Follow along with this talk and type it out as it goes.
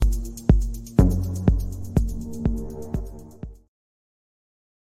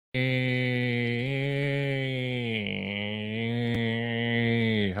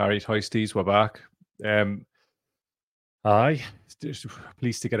right, hoisties, we're back. Aye, just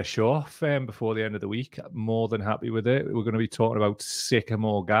pleased to get a show off before the end of the week. More than happy with it. We're going to be talking about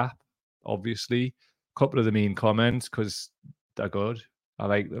Sycamore Gap, obviously. A couple of the main comments because they're good. I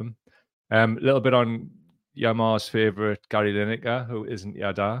like them. A little bit on Yama's favourite Gary Lineker, who isn't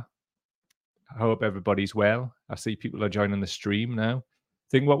Yada. I hope everybody's well. I see people are joining the stream now. I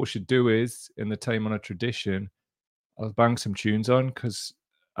think what we should do is, in the time on a tradition, I'll bang some tunes on because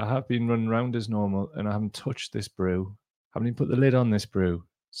I have been running around as normal and I haven't touched this brew. Haven't even put the lid on this brew.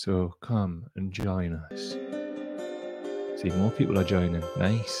 So come and join us. See, more people are joining.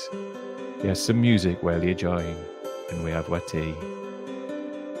 Nice. Yes, some music while you join. And we have our tea.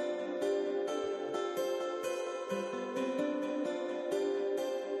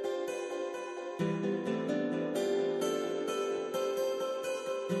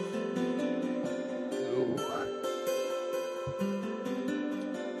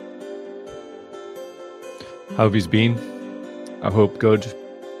 How have you been? I hope good.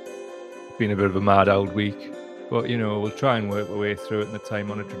 Been a bit of a mad old week, but you know, we'll try and work our way through it in the time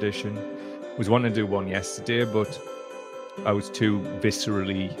on a tradition. Was wanting to do one yesterday, but I was too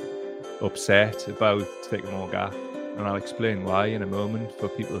viscerally upset about Sycamore Gap, and I'll explain why in a moment for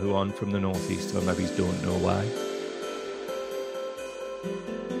people who aren't from the northeast or maybe don't know why.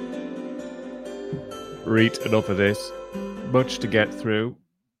 Right, enough of this. Much to get through.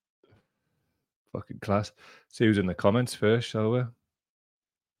 Fucking class. See who's in the comments first, shall we?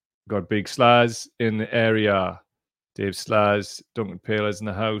 Got Big Slaz in the area. Dave Slaz, Duncan Paler's in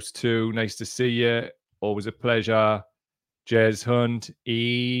the house too. Nice to see you. Always a pleasure. Jez Hunt,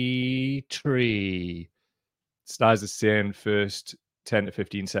 E3. Slaz is saying first 10 to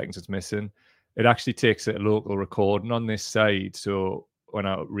 15 seconds it's missing. It actually takes a local recording on this side, so when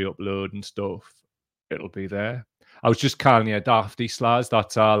I re-upload and stuff, it'll be there. I was just calling you a dafty, Slaz.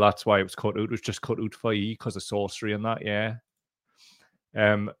 That's all. That's why it was cut out. It was just cut out for you because of sorcery and that, yeah.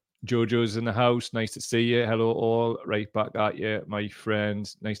 Jojo's in the house. Nice to see you. Hello, all. Right back at you, my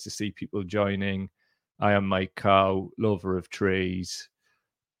friends. Nice to see people joining. I am Mike Cow, lover of trees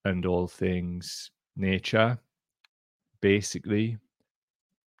and all things nature, basically.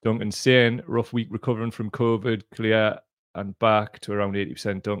 Duncan saying, rough week recovering from COVID, clear and back to around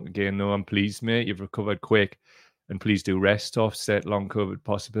 80%. Duncan again, no, I'm pleased, mate. You've recovered quick. And please do rest to offset long COVID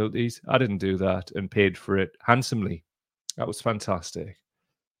possibilities. I didn't do that and paid for it handsomely. That was fantastic.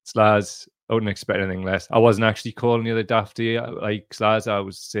 Slaz, I wouldn't expect anything less. I wasn't actually calling you the dafty like Slaz. I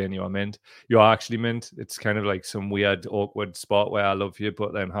was saying you are mint. You are actually mint. It's kind of like some weird, awkward spot where I love you,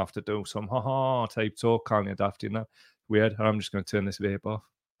 but then have to do some ha-ha type talk, calling you dafty and that. Weird. And I'm just going to turn this vape off.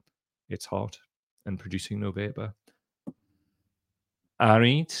 It's hot and producing no vapor.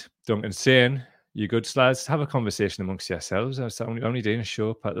 Alright, Duncan saying, you good, Slaz? Have a conversation amongst yourselves. I was only doing a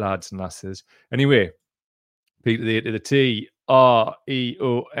show, lads and lasses. Anyway, P to the A to the T,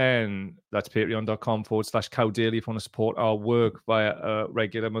 REON. That's patreon.com/Cow Daily if you want to support our work via a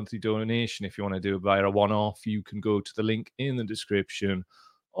regular monthly donation. If you want to do it via a one-off, you can go to the link in the description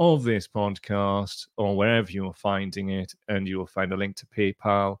of this podcast or wherever you are finding it, and you will find a link to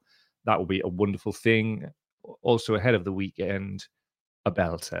PayPal. That will be a wonderful thing. Also, ahead of the weekend, a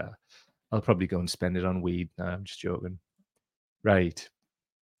belter. I'll probably go and spend it on weed. No, I'm just joking. Right.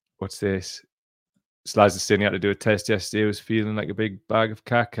 What's this? Slaz is saying he had to do a test yesterday. He was feeling like a big bag of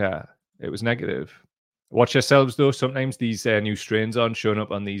caca. It was negative. Watch yourselves, though. Sometimes these new strains aren't showing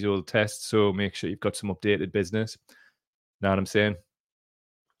up on these old tests, so make sure you've got some updated business. Know what I'm saying?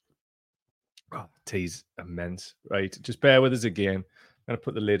 Oh, tea's immense. Right. Just bear with us again. I'm going to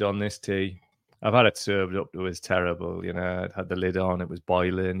put the lid on this tea. I've had it served up. It was terrible. You know, I'd had the lid on. It was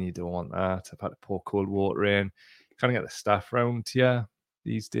boiling. You don't want that. I've had to pour cold water in. Can't get the staff round here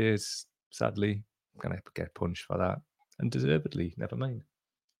these days, sadly. I'm going to get punched for that. And deservedly. Never mind.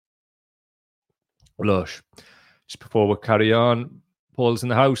 Lush. Just before we carry on, Paul's in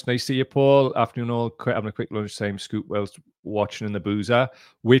the house. Nice to see you, Paul. Afternoon all. Having a quick lunchtime scoop whilst watching in the boozer.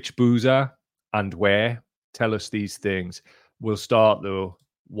 Which boozer and where? Tell us these things. We'll start, though,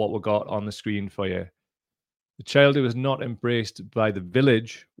 what we got on the screen for you. The child who is not embraced by the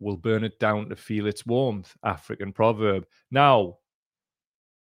village will burn it down to feel its warmth. African proverb. Now,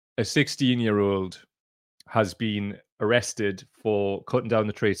 a 16-year-old has been arrested for cutting down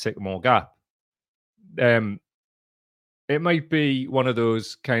the tree at Sycamore Gap. It might be one of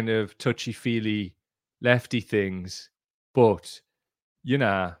those kind of touchy-feely lefty things, but, you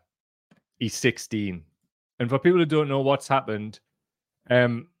know, he's 16. And for people who don't know what's happened, how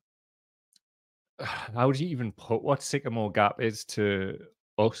do you even put what Sycamore Gap is to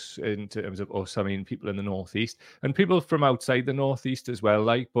us, in terms of us, I mean people in the Northeast and people from outside the Northeast as well,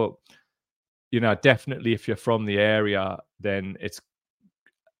 like, but definitely if you're from the area, then it's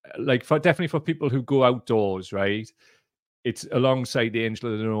like definitely for people who go outdoors, right? It's alongside the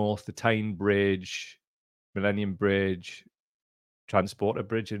Angel of the North, the Tyne Bridge, Millennium Bridge, Transporter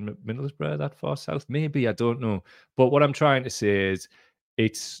Bridge in Middlesbrough, that far south? Maybe, I don't know. But what I'm trying to say is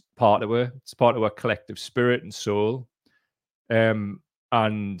it's part of our collective spirit and soul. And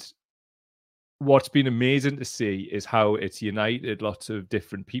what's been amazing to see is how it's united lots of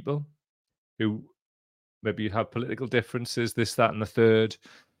different people who maybe have political differences, this, that, and the third.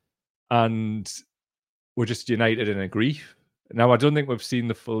 And we're just united in a grief. Now, I don't think we've seen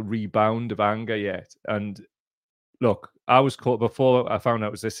the full rebound of anger yet. And look, I was caught before I found out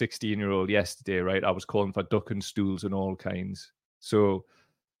it was a 16-year-old yesterday, right? I was calling for duck and stools and all kinds. So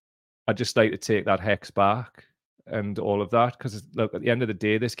I'd just like to take that hex back and all of that, because look, at the end of the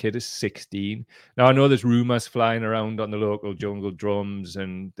day, this kid is 16. Now, I know there's rumors flying around on the local jungle drums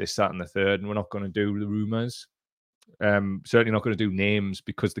and this, that, and the third, and we're not going to do the rumors. Certainly not going to do names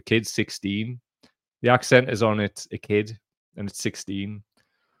because the kid's 16. The accent is on it, a kid, and it's 16.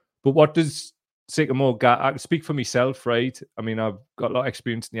 But what does Sycamore get? I can speak for myself, right? I mean, I've got a lot of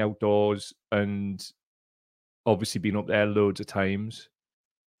experience in the outdoors and obviously been up there loads of times.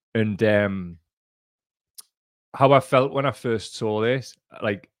 And how I felt when I first saw this,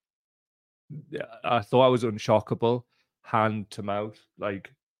 like, I thought I was unshockable, hand to mouth,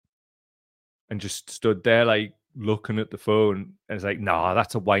 like, and just stood there, like, looking at the phone. And it's like, nah,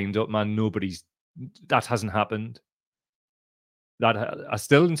 that's a wind up, man. That hasn't happened. That I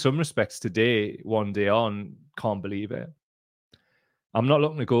still, in some respects, today, one day on, can't believe it. I'm not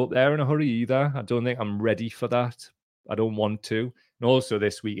looking to go up there in a hurry either. I don't think I'm ready for that. I don't want to. And also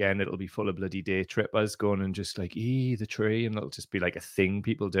this weekend, it'll be full of bloody day trippers going and just like, the tree. And it'll just be like a thing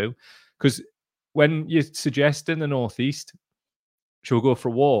people do. Because when you suggest in the Northeast, she'll go for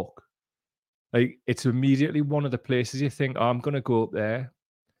a walk, like, it's immediately one of the places you think, oh, I'm going to go up there.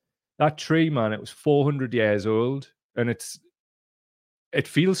 That tree, man, it was 400 years old. And it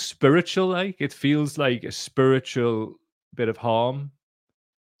feels spiritual, like. It feels like a spiritual bit of harm.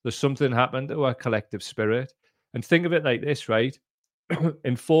 There's something happened to our collective spirit. And think of it like this, right?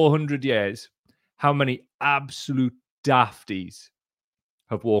 In 400 years, how many absolute dafties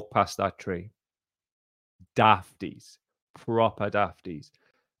have walked past that tree? Dafties, proper dafties.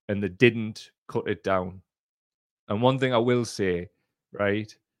 And they didn't cut it down. And one thing I will say,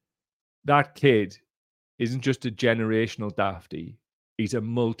 right? That kid isn't just a generational dafty. He's a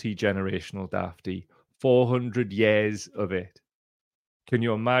multi-generational dafty. 400 years of it. Can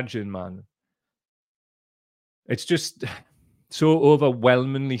you imagine, man? It's just so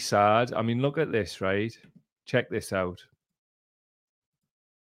overwhelmingly sad. I mean, look at this, right? Check this out.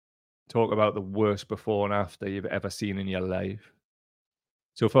 Talk about the worst before and after you've ever seen in your life.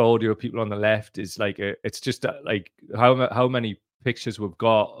 So for audio people on the left, is like it's just like how many pictures we've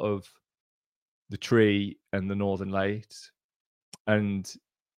got of the tree and the Northern Lights, and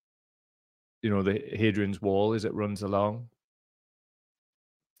the Hadrian's Wall as it runs along.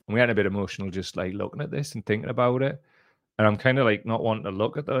 And we had a bit emotional just like looking at this and thinking about it. And I'm kind of like not wanting to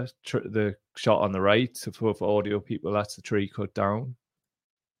look at the shot on the right. So for audio people, that's the tree cut down.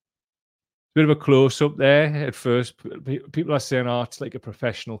 Bit of a close up there at first. People are saying, oh, it's like a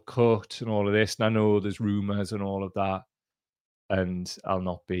professional cut and all of this. And I know there's rumors and all of that. And I'll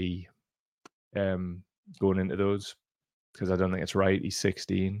not be going into those because I don't think it's right. He's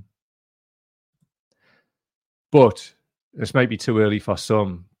 16. But this might be too early for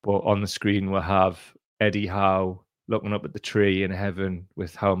some. But on the screen, we'll have Eddie Howe looking up at the tree in heaven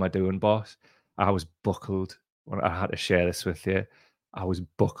with How Am I Doing, Boss? I was buckled when I had to share this with you. I was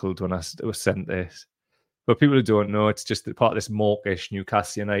buckled when I was sent this. For people who don't know, it's just part of this mawkish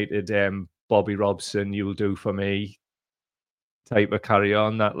Newcastle United Bobby Robson, you'll do for me type of carry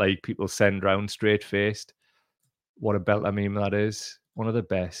on that like people send round straight faced. What a belter meme that is. One of the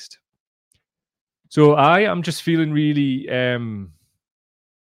best. So I am just feeling really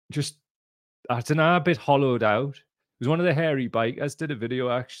just, I don't know, a bit hollowed out. It was one of the hairy bikers did a video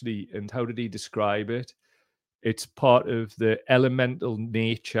actually, and how did he describe it? It's part of the elemental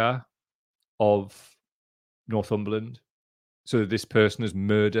nature of Northumberland. So this person has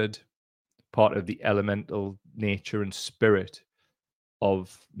murdered part of the elemental nature and spirit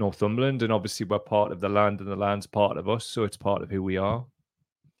of Northumberland. And obviously we're part of the land and the land's part of us. So it's part of who we are.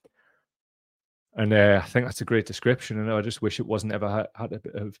 And I think that's a great description. And I just wish it wasn't ever had to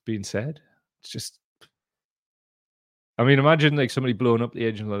have been said. It's just, I mean, imagine like somebody blowing up the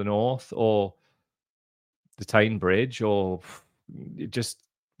Angel of the North or the Tyne Bridge, or just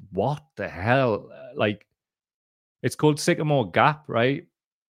what the hell? Like, it's called Sycamore Gap, right?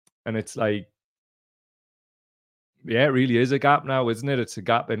 And it's like, yeah, it really is a gap now, isn't it? It's a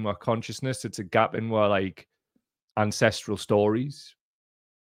gap in our consciousness. It's a gap in our like ancestral stories.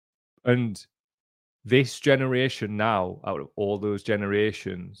 And this generation now, out of all those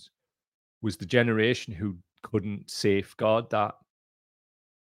generations, was the generation who couldn't safeguard that.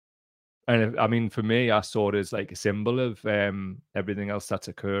 And I mean, for me, I saw it as like a symbol of everything else that's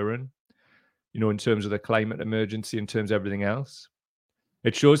occurring, in terms of the climate emergency, in terms of everything else.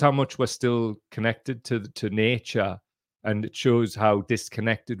 It shows how much we're still connected to nature, and it shows how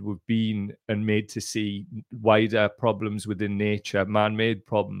disconnected we've been and made to see wider problems within nature, man-made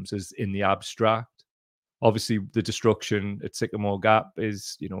problems, as in the abstract. Obviously, the destruction at Sycamore Gap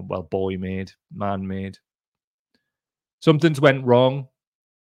is, boy-made, man-made. Something's went wrong,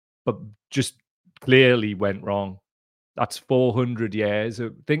 but just clearly went wrong. That's 400 years.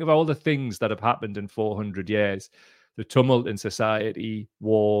 Think of all the things that have happened in 400 years. The tumult in society,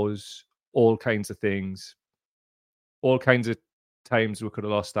 wars, all kinds of things. All kinds of times we could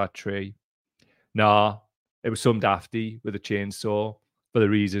have lost that tree. Nah, it was some dafty with a chainsaw for the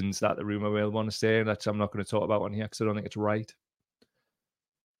reasons that the rumour will want to say. That I'm not going to talk about on here because I don't think it's right.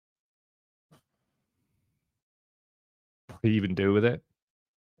 What do you even do with it?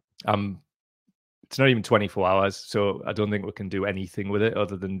 It's not even 24 hours, so I don't think we can do anything with it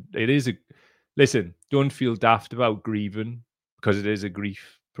other than it is a. Listen, don't feel daft about grieving because it is a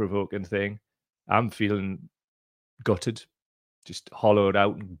grief-provoking thing. I'm feeling gutted, just hollowed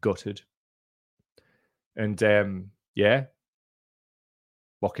out and gutted. And yeah,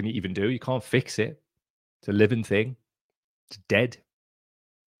 what can you even do? You can't fix it. It's a living thing. It's dead.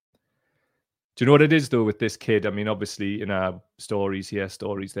 Do you know what it is though with this kid? I mean, obviously in our stories here,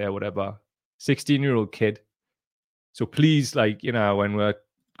 stories there, whatever. 16-year-old kid. So please, like, when we're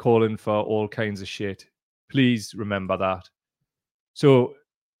calling for all kinds of shit, please remember that. So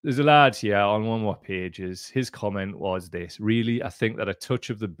there's a lad here on one of our pages. His comment was this: really, I think that a touch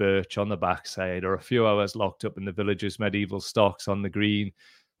of the birch on the backside or a few hours locked up in the village's medieval stocks on the green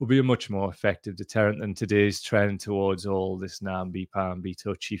will be a much more effective deterrent than today's trend towards all this namby-pamby,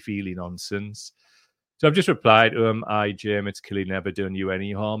 touchy-feely nonsense. So I've just replied to him, "Aye, Jim, it's clearly never done you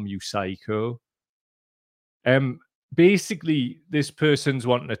any harm, you psycho." Basically, this person's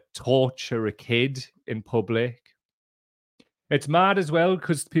wanting to torture a kid in public. It's mad as well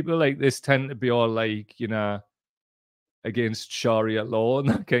because people like this tend to be all like, against Sharia law and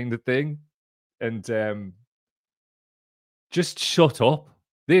that kind of thing. And just shut up.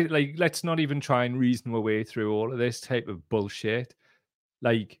 Let's not even try and reason our way through all of this type of bullshit.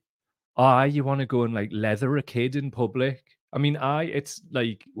 Like, you want to go and like leather a kid in public? I mean, it's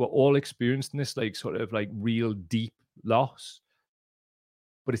like we're all experiencing this, like, sort of like real deep loss,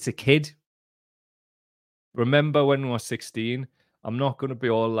 but it's a kid. Remember when we were 16? I'm not going to be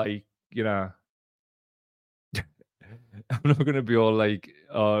all like, I'm not going to be all like,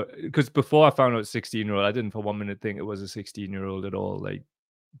 because before I found out 16-year-old, I didn't for 1 minute think it was a 16-year-old at all. Like,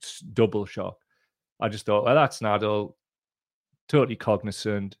 double shock. I just thought, well, that's an adult, totally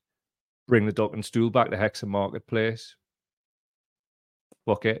cognizant. Bring the duck and stool back to Hexham Marketplace.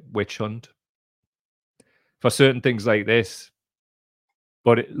 Fuck it, witch hunt. For certain things like this.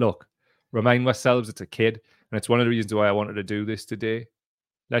 But look, remind ourselves it's a kid. And it's one of the reasons why I wanted to do this today.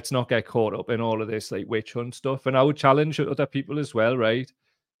 Let's not get caught up in all of this like witch hunt stuff. And I would challenge other people as well, right?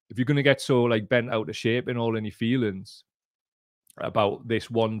 If you're going to get so like bent out of shape and all in your feelings about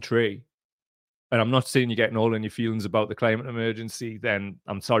this one tree, and I'm not saying you're getting all in your feelings about the climate emergency, then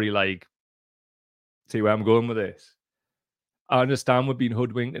I'm sorry, like, see where I'm going with this. I understand we're being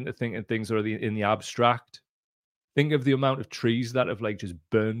hoodwinked into thinking things are in the abstract. Think of the amount of trees that have like just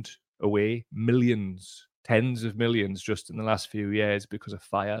burnt away, millions, tens of millions just in the last few years because of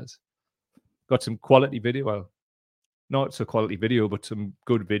fires. Got some quality video, well, not so quality video, but some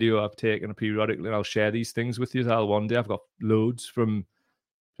good video I've taken periodically, and I'll share these things with you. One day I've got loads from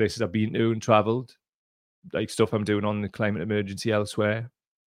places I've been to and travelled, like stuff I'm doing on the climate emergency elsewhere.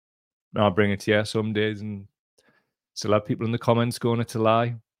 And I'll bring it to you some days and still have people in the comments going, it's a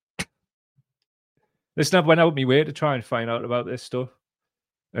lie. Listen, I've went out my way to try and find out about this stuff.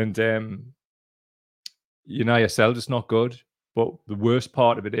 And yourself, it's not good. But the worst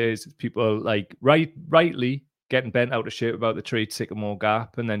part of it is people like rightly getting bent out of shape about the tree Sycamore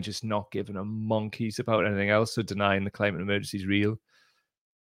Gap and then just not giving a monkeys about anything else, or denying the climate emergency is real.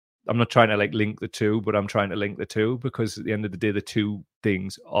 I'm not trying to like link the two, but I'm trying to link the two because at the end of the day, the two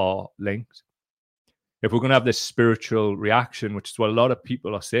things are linked. If we're going to have this spiritual reaction, which is what a lot of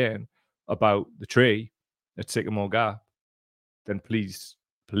people are saying about the tree at Sycamore Gap, then please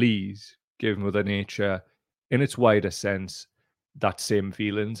please give Mother Nature, in its wider sense, that same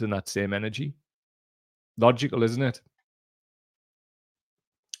feelings and that same energy. Logical, isn't it?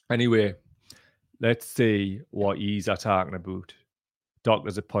 Anyway, let's see what yous are talking about.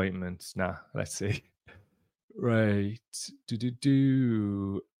 Doctor's appointments. Nah, let's see. Right.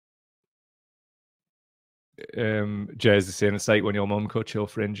 Jez is saying it's like when your mum cut your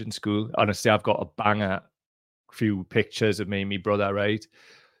fringe in school. Honestly, I've got a banger few pictures of me and my brother, right?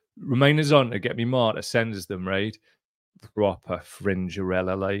 Remind us on to get me more to send us them, right? Proper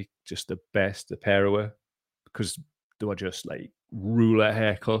fringerella, like just the best, the pair of her, because they were just like ruler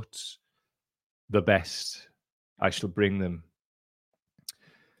haircuts, the best. I shall bring them.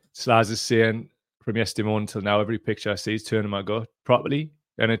 Slaz is saying from yesterday morning till now, every picture I see is turning my gut properly.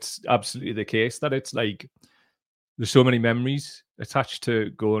 And it's absolutely the case that it's like there's so many memories attached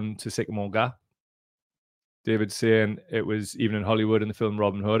to going to Sycamore Gap. David saying it was even in Hollywood in the film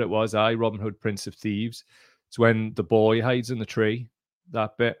Robin Hood. It was Robin Hood, Prince of Thieves. It's when the boy hides in the tree.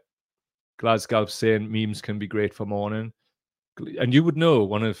 That bit. Glasgow saying memes can be great for morning. And you would know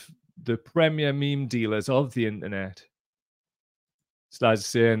one of the premier meme dealers of the internet. Slaz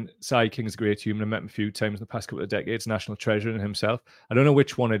saying Cy King's a great human. I met him a few times in the past couple of decades. National treasure in himself. I don't know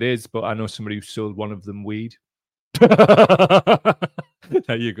which one it is, but I know somebody who sold one of them weed. There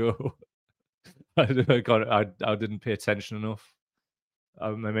you go. I didn't pay attention enough.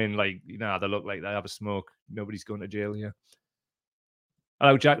 I mean, like, they look like they have a smoke. Nobody's going to jail here.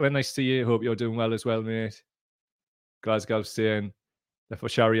 Hello, Jacqueline. Nice to see you. Hope you're doing well as well, mate. Glasgow saying they're for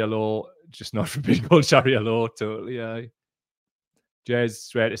Sharia law, just not for being called Sharia law. Totally, yeah. Jez,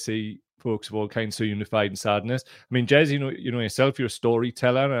 it's rare to see folks of all kinds so unified in sadness. I mean, Jez, you know yourself, you're a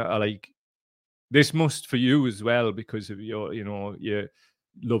storyteller. I like this must for you as well because of your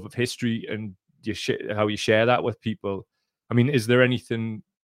love of history and how you share that with people. I mean, is there anything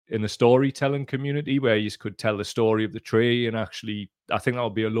in the storytelling community where you could tell the story of the tree and actually, I think that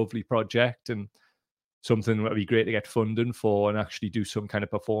would be a lovely project and something that would be great to get funding for and actually do some kind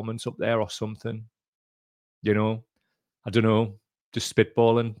of performance up there or something. I don't know, just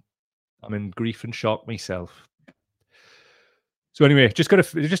spitballing. I'm in grief and shock myself. So anyway,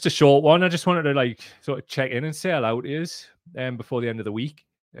 just a short one. I just wanted to sort of check in and say hello to you before the end of the week.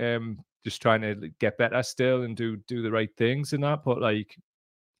 Just trying to get better still and do the right things and that. But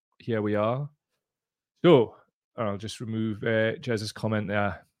here we are. So I'll just remove Jez's comment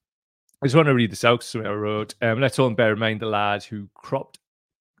there. I just want to read this out. So I wrote, let's all bear in mind the lad who chopped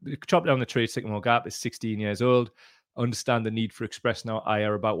down the tree Sycamore Gap is 16 years old. Understand the need for expressing our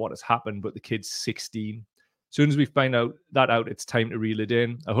ire about what has happened, but the kid's 16. As soon as we find out, it's time to reel it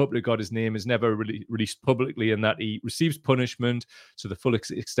in. I hope that God, his name is never released publicly and that he receives punishment to the full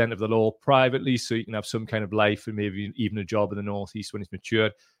extent of the law privately so he can have some kind of life and maybe even a job in the Northeast when he's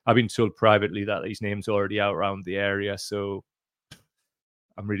matured. I've been told privately that his name's already out around the area, so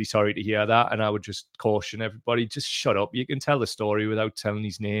I'm really sorry to hear that. And I would just caution everybody, just shut up. You can tell the story without telling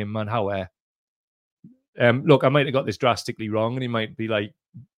his name, man. Look, I might have got this drastically wrong and he might be like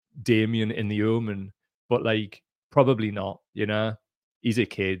Damien in The Omen, but probably not, he's a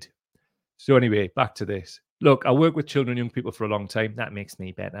kid. So anyway, back to this. Look, I work with children and young people for a long time. That makes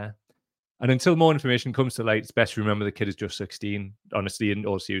me better. And until more information comes to light, it's best to remember the kid is just 16. Honestly, in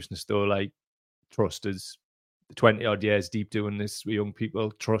all seriousness though, trust us. 20 odd years deep doing this with young people,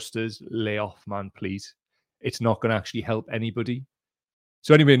 trust us, lay off, man, please. It's not going to actually help anybody.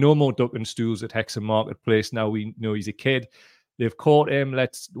 So anyway, no more duck and stools at Hexham Marketplace. Now we know he's a kid. They've caught him.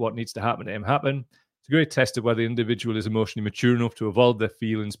 Let what needs to happen to him happen. It's a great test of whether the individual is emotionally mature enough to evolve their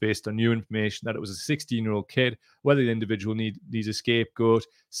feelings based on new information that it was a 16-year-old kid, whether the individual needs a scapegoat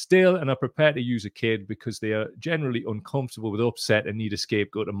still and are prepared to use a kid because they are generally uncomfortable with upset and need a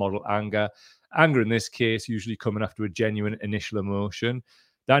scapegoat to model anger. Anger in this case usually coming after a genuine initial emotion.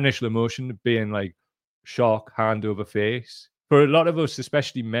 That initial emotion being shock, hand over face. For a lot of us,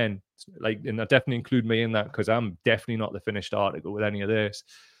 especially men, and I definitely include me in that because I'm definitely not the finished article with any of this,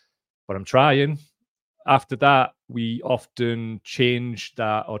 but I'm trying. After that, we often change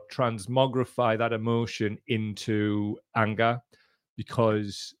that or transmogrify that emotion into anger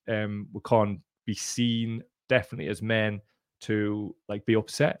because we can't be seen, definitely as men, to be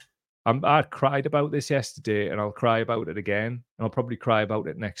upset. I cried about this yesterday and I'll cry about it again. And I'll probably cry about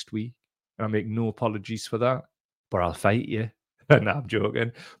it next week. And I make no apologies for that, but I'll fight you. No, I'm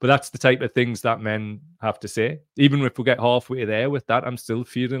joking. But that's the type of things that men have to say. Even if we get halfway there with that, I'm still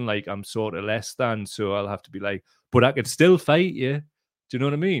feeling like I'm sort of less than. So I'll have to be like, but I could still fight you. Do you know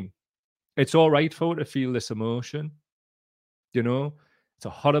what I mean? It's all right for her to feel this emotion. It's a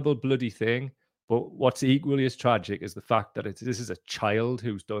horrible bloody thing. But what's equally as tragic is the fact that this is a child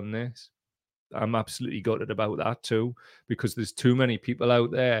who's done this. I'm absolutely gutted about that too, because there's too many people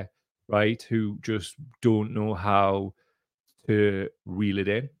out there, right, who just don't know how to reel it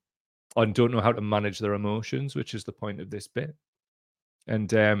in and don't know how to manage their emotions, which is the point of this bit.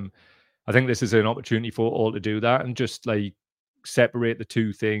 And I think this is an opportunity for all to do that and just like separate the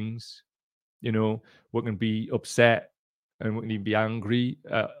two things. You know, we can be upset and we can even be angry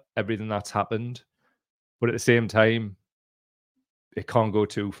at everything that's happened, but at the same time, it can't go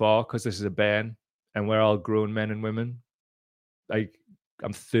too far because this is a ban and we're all grown men and women. Like,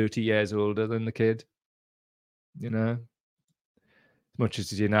 I'm 30 years older than the kid, you know? As much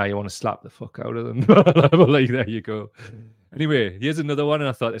as you know, you want to slap the fuck out of them. Like, there you go. Anyway, here's another one, and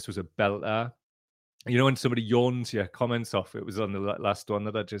I thought this was a belter. You know, when somebody yawns your comments off, it was on the last one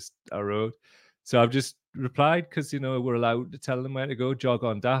that I wrote. So I've just replied because, you know, we're allowed to tell them where to go. Jog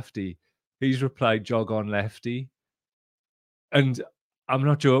on Dafty. He's replied, jog on Lefty. And I'm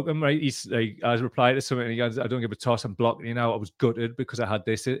not joking, right? He's like, I replied to something and he goes, I don't give a toss. I'm blocking you now. I was gutted because I had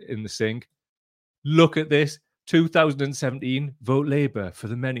this in the sink. Look at this. 2017, vote Labour for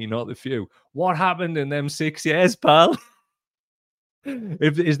the many, not the few. What happened in them 6 years, pal?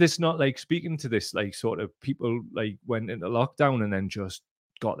 Is this not like speaking to this, like, sort of people like went into lockdown and then just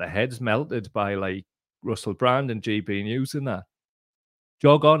got their heads melted by like Russell Brand and GB News and that?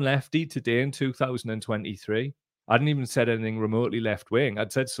 Jog on Lefty today in 2023. I hadn't even said anything remotely left wing.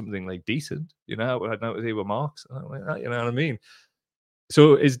 I'd said something like decent, you know. I'd know they were marks, like that, you know what I mean?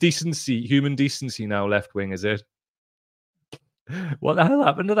 So is decency, human decency, now left wing? Is it? What the hell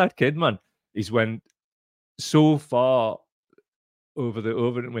happened to that kid, man? He's went so far over the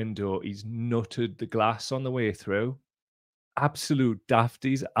oven window, he's nutted the glass on the way through. Absolute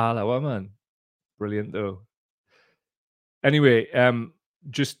dafties, all our man. Brilliant though. Anyway,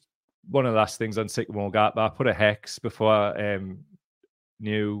 just one of the last things on Sycamore Gap. I put a hex before I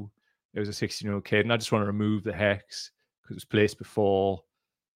knew it was a 16-year-old kid, and I just want to remove the hex because it was placed before.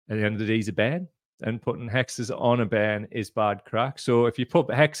 At the end of the day, he's a ban, and putting hexes on a ban is bad crack. So if you put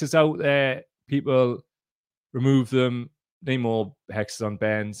hexes out there, people remove them. No more hexes on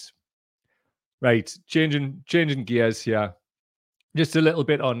bans. Right, changing gears here. Just a little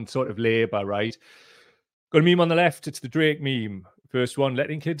bit on sort of Labour, right? Got a meme on the left. It's the Drake meme. First one,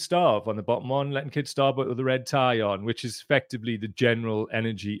 letting kids starve. On the bottom one, letting kids starve but with a red tie on, which is effectively the general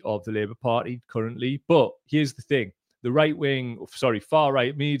energy of the Labour Party currently. But here's the thing. The far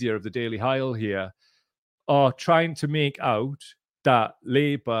right media of the Daily Hill here are trying to make out that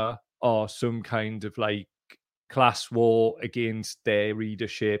Labour are some kind of like class war against their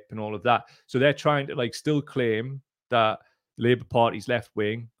readership and all of that. So they're trying to like still claim that Labour Party's left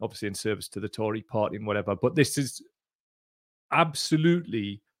wing, obviously in service to the Tory party and whatever. But this is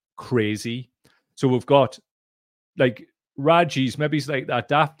absolutely crazy. So we've got like Raji's, maybe he's like that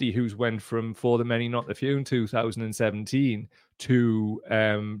Dafty who's went from For the Many, Not the Few in 2017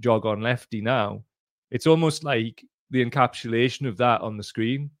 to Jog on Lefty now. It's almost like the encapsulation of that on the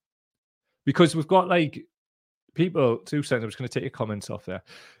screen. Because we've got like people, 2 seconds, I'm just going to take your comments off there.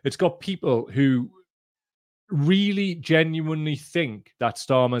 It's got people who really genuinely think that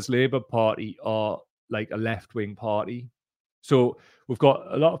Starmer's Labour Party are like a left-wing party. So we've got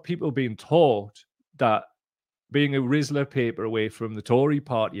a lot of people being taught that being a Rizzler paper away from the Tory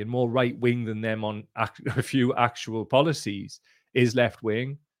party and more right-wing than them on a few actual policies is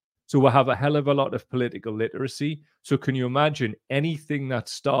left-wing. So we'll have a hell of a lot of political literacy. So can you imagine anything that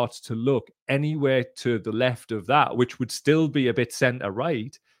starts to look anywhere to the left of that, which would still be a bit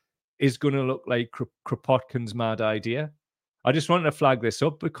centre-right, is going to look like Kropotkin's mad idea? I just wanted to flag this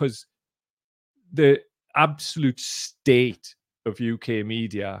up because the absolute state of UK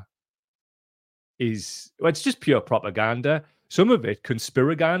media is, well, it's just pure propaganda. Some of it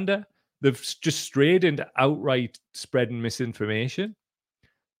conspiraganda. They've just strayed into outright spreading misinformation.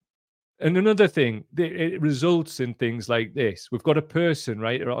 And another thing, it results in things like this. We've got a person,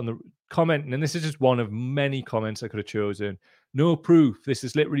 right, on the commenting, and this is just one of many comments I could have chosen. No proof. This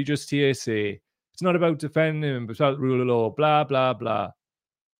is literally just hearsay. It's not about defending him, but it's about the rule of law, blah, blah, blah.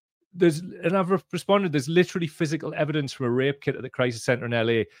 And I've responded, there's literally physical evidence from a rape kit at the crisis center in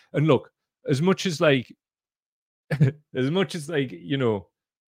LA. And look, as much as you know,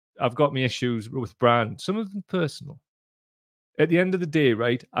 I've got my issues with Brand, some of them personal. At the end of the day,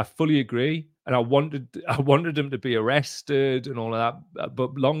 right, I fully agree, and I wanted him to be arrested and all of that.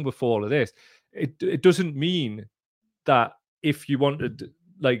 But long before all of this, it doesn't mean that if you wanted,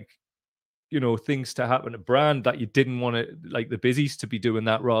 like, you know, things to happen to Brand, that you didn't want it, like the busies, to be doing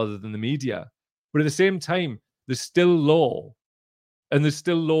that rather than the media. But at the same time, there's still law And there's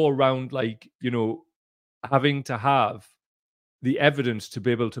still law around, like, you know, having to have the evidence to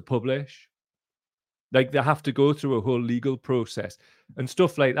be able to publish. Like, they have to go through a whole legal process, and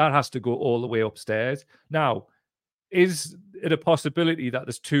stuff like that has to go all the way upstairs. Now, is it a possibility that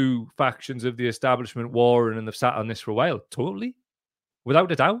there's two factions of the establishment warring and they've sat on this for a while? Totally.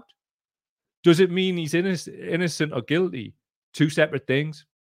 Without a doubt. Does it mean he's innocent or guilty? Two separate things.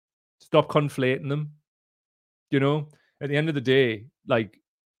 Stop conflating them. You know, at the end of the day, like,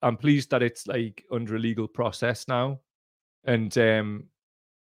 I'm pleased that it's like under a legal process now. And the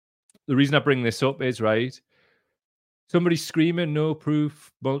reason I bring this up is, right, somebody screaming, no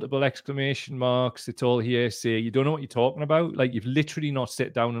proof, multiple exclamation marks, it's all hearsay. You don't know what you're talking about. Like, you've literally not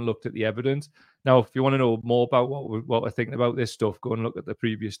sat down and looked at the evidence. Now, if you want to know more about what we're thinking about this stuff, go and look at the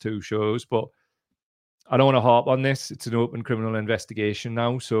previous two shows. But I don't want to harp on this. It's an open criminal investigation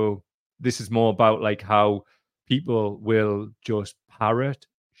now. So this is more about like how people will just parrot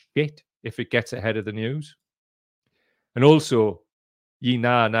shit if it gets ahead of the news. And also, ye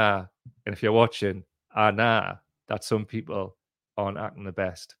nah. And if you're watching, nah, that some people aren't acting the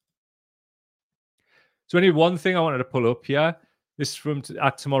best. So only one thing I wanted to pull up here. This is from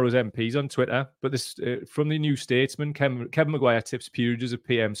at Tomorrow's MPs on Twitter, but this from the New Statesman. Kevin Maguire tips peerages of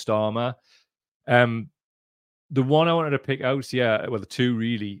PM Starmer. The one I wanted to pick out, well, the two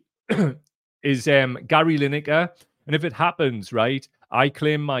really, is Gary Lineker. And if it happens, right, I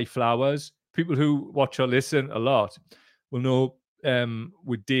claim my flowers. People who watch or listen a lot will know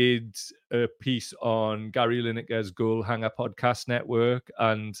we did a piece on Gary Lineker's Goal Hanger podcast network,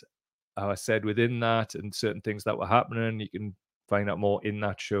 and how I said within that and certain things that were happening, you can find out more in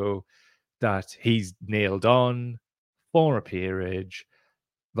that show, that he's nailed on for a peerage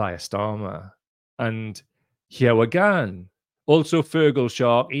via Starmer. And here again, also Fergal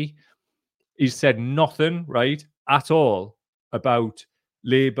Sharkey, he said nothing, right, at all about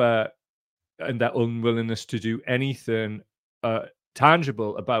Labour and their unwillingness to do anything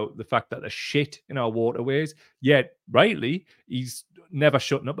tangible about the fact that there's shit in our waterways. Yet, rightly, he's never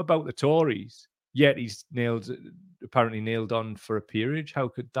shutting up about the Tories. Yet he's apparently nailed on for a peerage. How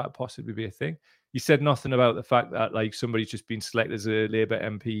could that possibly be a thing? He said nothing about the fact that, like, somebody's just been selected as a Labour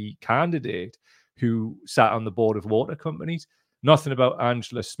MP candidate who sat on the board of water companies. Nothing about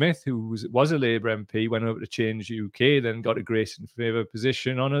Angela Smith, who was a Labour MP, went over to Change UK, then got a grace in favour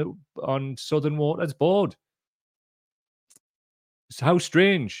position on Southern Water's board. So how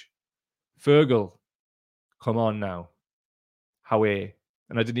strange. Fergal, come on now. How and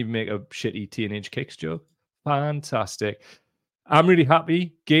I didn't even make a shitty Teenage Kicks joke. Fantastic. I'm really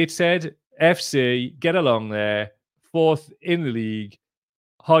happy. Gateshead, FC, get along there. 4th in the league.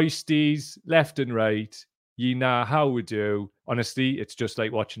 Hoisties, left and right. Ye nah, how we do. Honestly, it's just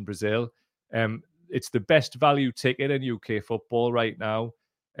like watching Brazil. It's the best value ticket in UK football right now.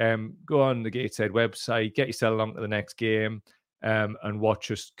 Go on the Gateshead website, get yourself along to the next game, and watch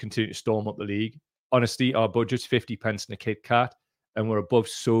us continue to storm up the league. Honestly, our budget's 50 pence in a Kit Kat, and we're above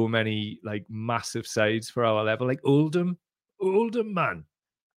so many like massive sides for our level. Like Oldham, man.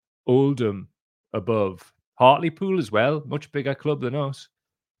 Oldham above. Hartlepool as well, much bigger club than us.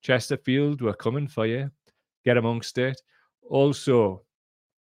 Chesterfield, we're coming for you. Get amongst it. Also,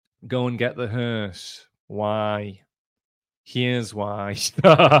 go and get the hearse. Why? Here's why.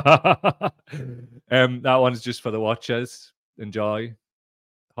 That one's just for the watchers. Enjoy.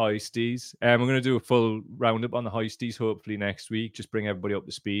 Hoisties. We're going to do a full roundup on the Hoisties hopefully next week. Just bring everybody up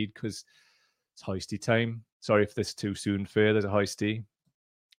to speed because it's Hoisty time. Sorry if this is too soon for you. There's a Hoisty.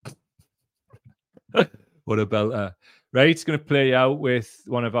 What a belter. Right, it's going to play out with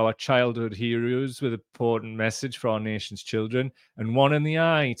one of our childhood heroes with an important message for our nation's children, and one in the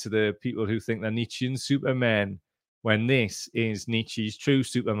eye to the people who think they're Nietzschean supermen, when this is Nietzsche's true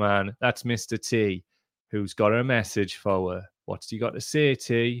Superman. That's Mr. T, who's got a message for her. What's he got to say,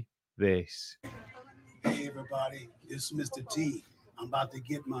 T? This. Hey, everybody, this is Mr. T. I'm about to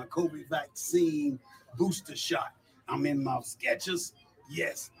get my COVID vaccine booster shot. I'm in my Skechers.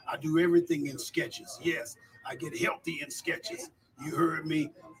 Yes, I do everything in Skechers. Yes, I get healthy in Skechers. You heard me.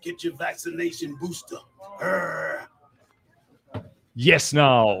 Get your vaccination booster. Yes,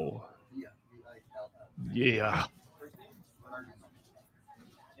 now. Yeah.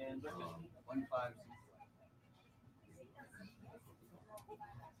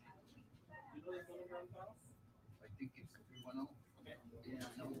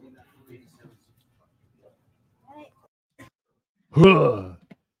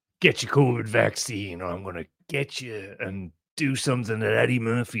 Get your COVID vaccine, or I'm going to get you and do something that Eddie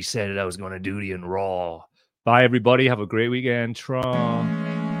Murphy said that I was going to do to you in Raw. Bye, everybody. Have a great weekend. Tron.